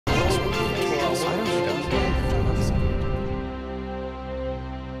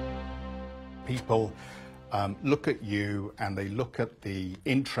people look at you and they look at the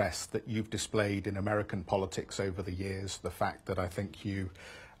interest that you've displayed in American politics over the years, the fact that I think you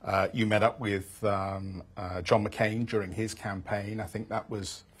met up with John McCain during his campaign. I think that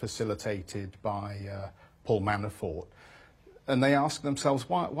was facilitated by Paul Manafort. And they ask themselves,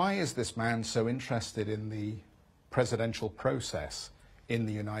 why is this man so interested in the presidential process in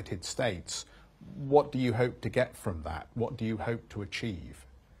the United States? What do you hope to get from that? What do you hope to achieve?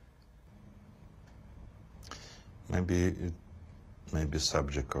 Maybe it may be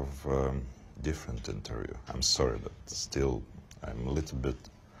subject of different interview. I'm sorry, but still I'm a little bit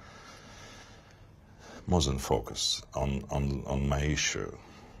more than focused on my issue.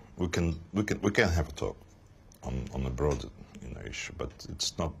 We can have a talk on a broader issue, but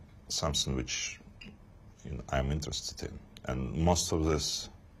it's not something which I'm interested in. And most of this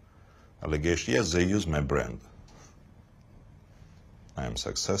allegation, yes, they use my brand. I am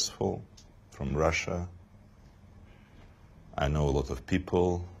successful from Russia. I know a lot of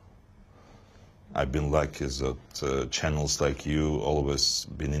people. I've been lucky that channels like you always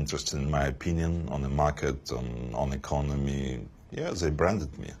been interested in my opinion on the market, on economy. Yeah, they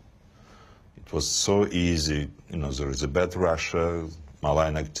branded me. It was so easy. There is a bad Russia,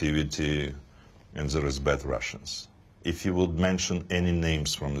 malign activity, and there is bad Russians. If you would mention any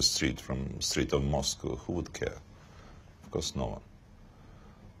names from the street of Moscow, who would care? Of course, no one.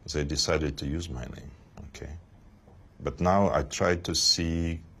 They decided to use my name, okay? But now I try to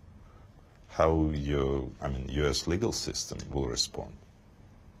see how U.S. legal system will respond.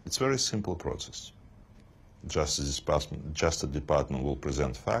 It's a very simple process. Justice Department will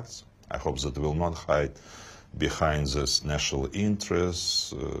present facts. I hope that they will not hide behind this national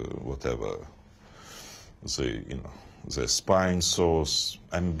interests, whatever. The spying source.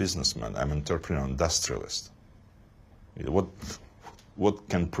 I'm a businessman. I'm an entrepreneur, industrialist. What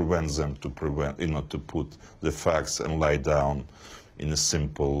can prevent them to put the facts and lie down in a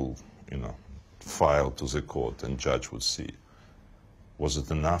simple, file to the court, and judge would see? Was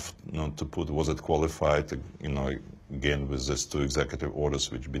it enough to put? Was it qualified? Again with these two executive orders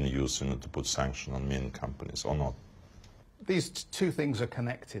which have been used to put sanctions on many companies, or not? These two things are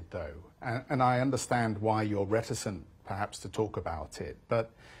connected, though, and I understand why you're reticent, perhaps, to talk about it.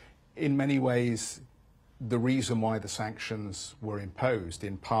 But in many ways, the reason why the sanctions were imposed,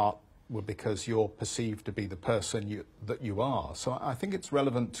 in part, were because you're perceived to be the person that you are. So I think it's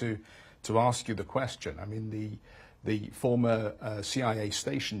relevant to ask you the question. I mean, the former CIA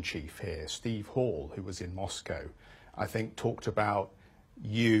station chief here, Steve Hall, who was in Moscow, I think talked about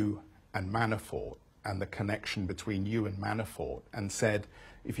you and Manafort and the connection between you and Manafort, and said,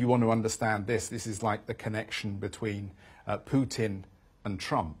 if you want to understand this is like the connection between Putin and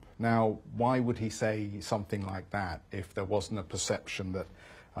Trump. Now, why would he say something like that if there wasn't a perception that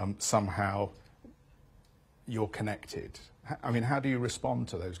somehow you're connected? I mean, how do you respond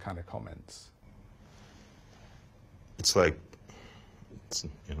to those kind of comments? It's like,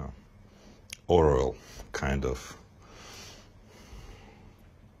 oral kind of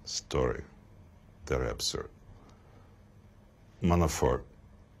story. Very absurd. Manafort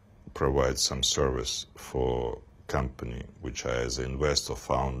provides some service for company which I, as an investor,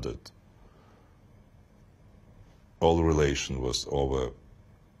 founded. All relation was over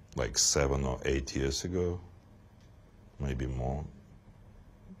like 7 or 8 years ago, maybe more.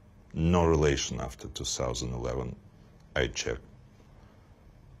 No relation after 2011. I checked.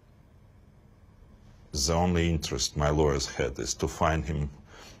 The only interest my lawyers had is to find him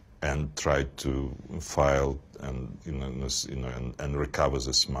and try to file and and recover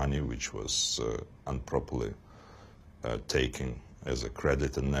this money which was improperly taken as a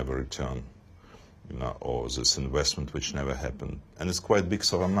credit and never returned, or this investment which never happened. And it's quite big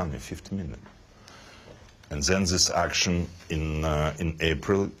sum of money, 50 million. And then this action in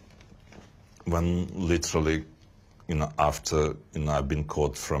April, when literally, after I've been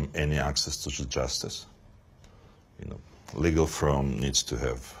caught from any access to the justice, legal firm needs to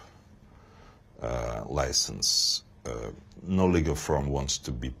have license. No legal firm wants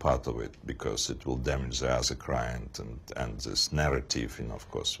to be part of it because it will damage the other client, and this narrative, of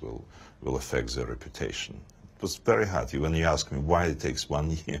course, will affect their reputation. It was very hard. When you ask me why it takes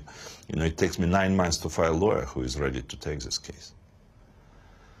 1 year, it takes me 9 months to find a lawyer who is ready to take this case.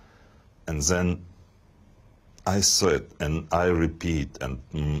 And then I said, and I repeat, and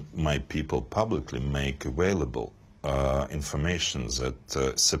my people publicly make available information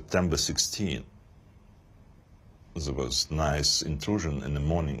that September 16, there was nice intrusion in the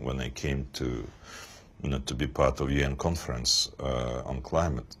morning when I came to be part of UN conference on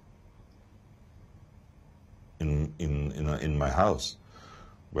climate in my house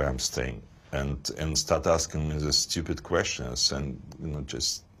where I'm staying. and start asking me the stupid questions, and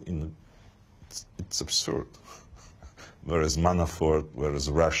it's absurd. Whereas Manafort, whereas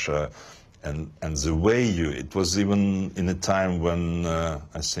Russia, and the way it was even in a time when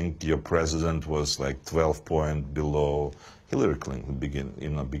I think your president was like 12 points below Hillary Clinton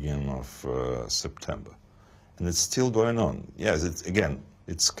beginning of September, and it's still going on. Yes,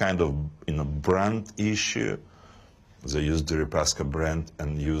 it's kind of brand issue. They use Deripaska brand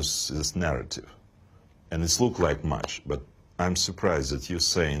and use this narrative, and it's looked like much. But I'm surprised that you're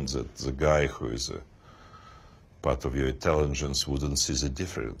saying that the guy who is a part of your intelligence wouldn't see the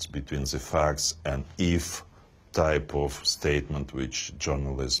difference between the facts and if type of statement which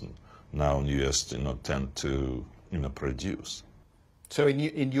journalism now in the US tend to produce. So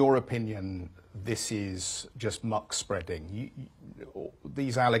in your opinion, this is just muck spreading?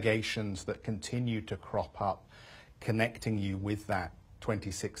 These allegations that continue to crop up, connecting you with that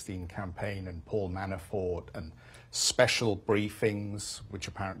 2016 campaign and Paul Manafort and special briefings, which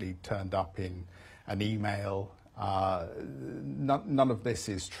apparently turned up in an email, none of this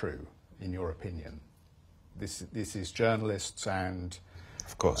is true, in your opinion. This is journalists and,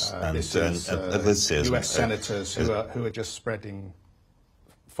 of course, US senators who are just spreading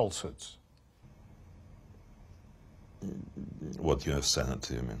falsehoods. What US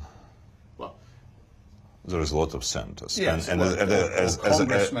senator, you mean? Well, there is a lot of senators. Yes, as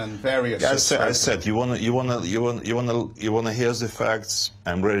congressmen, various. Yeah, I said you wanna hear the facts.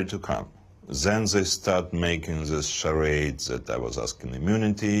 I'm ready to come. Then they start making this charades that I was asking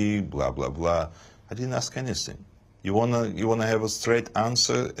immunity, blah blah blah. I didn't ask anything. You wanna have a straight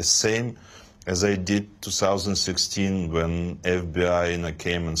answer, the same as I did 2016 when FBI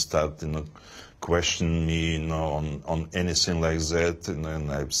came and started questioning me on anything like that,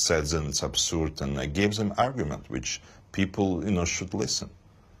 and I said then it's absurd, and I gave them argument which people should listen.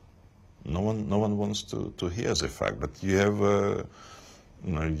 No one wants to hear the fact, but you have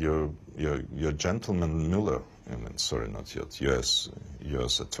your gentleman Mueller, sorry, not yet,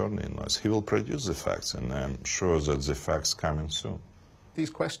 U.S. attorney, he will produce the facts, and I'm sure that the facts coming soon.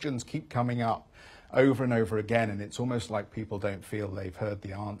 These questions keep coming up over and over again, and it's almost like people don't feel they've heard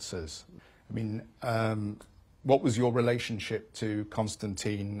the answers. I mean, what was your relationship to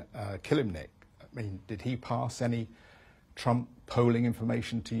Konstantin Kilimnik? I mean, did he pass any Trump polling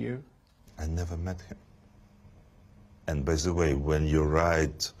information to you? I never met him. And by the way, when you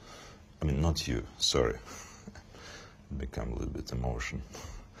write, not you, sorry, become a little bit emotional.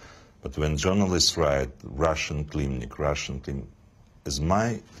 But when journalists write Russian Kilimnik, is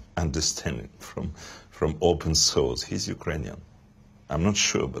my understanding from open source, he's Ukrainian. I'm not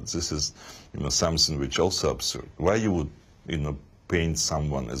sure, but this is something which also absurd. Why you would paint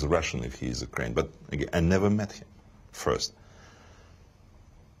someone as a Russian if he is Ukrainian? But again, I never met him. First,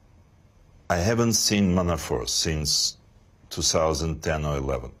 I haven't seen Manafort since 2010 or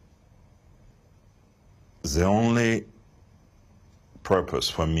 11. The only purpose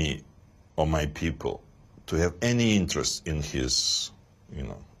for me or my people to have any interest in his,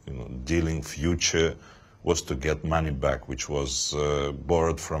 dealing future was to get money back, which was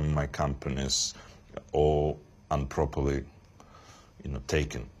borrowed from my companies or improperly,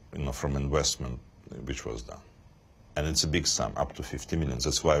 taken, from investment which was done. And it's a big sum, up to 50 million.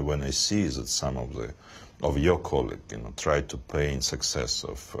 That's why when I see that some of your colleagues, try to pay in success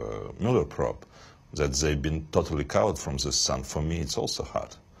of Mueller probe, that they've been totally covered from this sum, for me it's also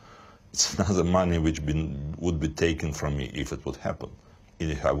hard. It's another money which would be taken from me if it would happen.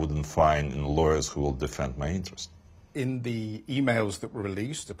 If I wouldn't find lawyers who will defend my interest. In the emails that were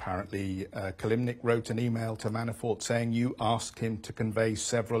released, apparently Kilimnik wrote an email to Manafort saying you asked him to convey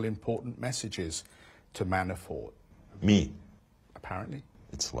several important messages to Manafort. Me? Apparently.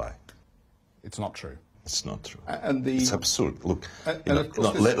 It's a lie. It's not true. It's not true. It's absurd. Look,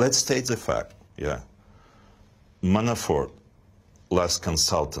 let's state the fact. Yeah. Manafort, last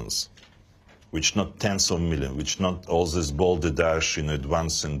consultants, which not tens of millions, which not all this balderdash,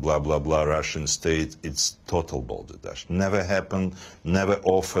 advancing blah, blah, blah, Russian state, it's total balderdash. Never happened, never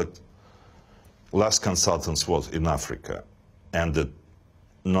offered. Last consultants was in Africa, ended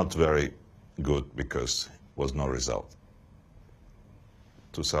not very good because was no result.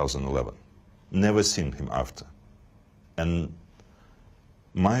 2011. Never seen him after. And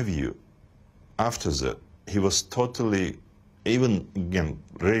my view, after that, he was totally, even again,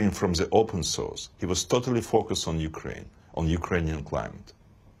 reading from the open source, he was totally focused on Ukraine, on Ukrainian climate.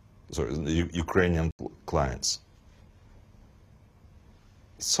 Sorry, the Ukrainian clients.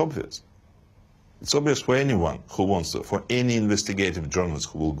 It's obvious. It's obvious for anyone who wants to, for any investigative journalist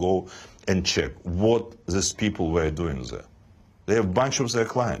who will go and check what these people were doing there. They have a bunch of their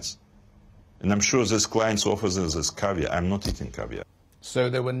clients. And I'm sure this clients offers us this caviar. I'm not eating caviar. So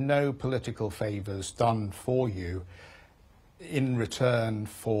there were no political favors done for you in return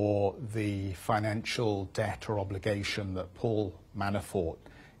for the financial debt or obligation that Paul Manafort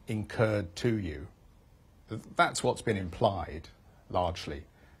incurred to you. That's what's been implied, largely,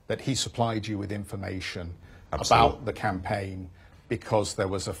 that he supplied you with information about the campaign because there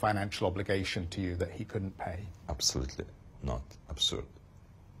was a financial obligation to you that he couldn't pay. Absolutely not. Absurd.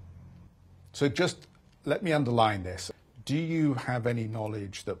 So just let me underline this. Do you have any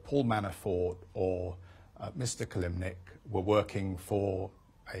knowledge that Paul Manafort or Mr. Kilimnik were working for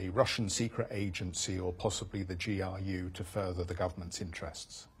a Russian secret agency or possibly the GRU to further the government's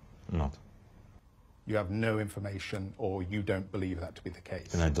interests? Not. You have no information, or you don't believe that to be the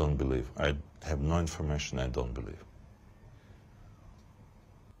case? And I don't believe. I have no information. I don't believe.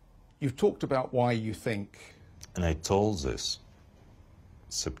 You've talked about why you think... And I told this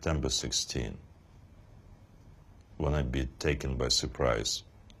September 16, when I'd be taken by surprise,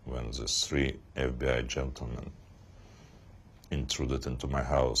 when the 3 FBI gentlemen intruded into my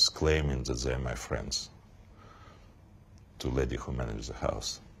house, claiming that they're my friends, to lady who managed the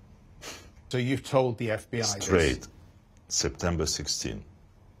house. So you've told the FBI Straight, this? September 16.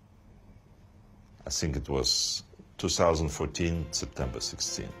 I think it was 2014, September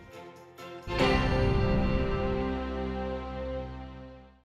 16.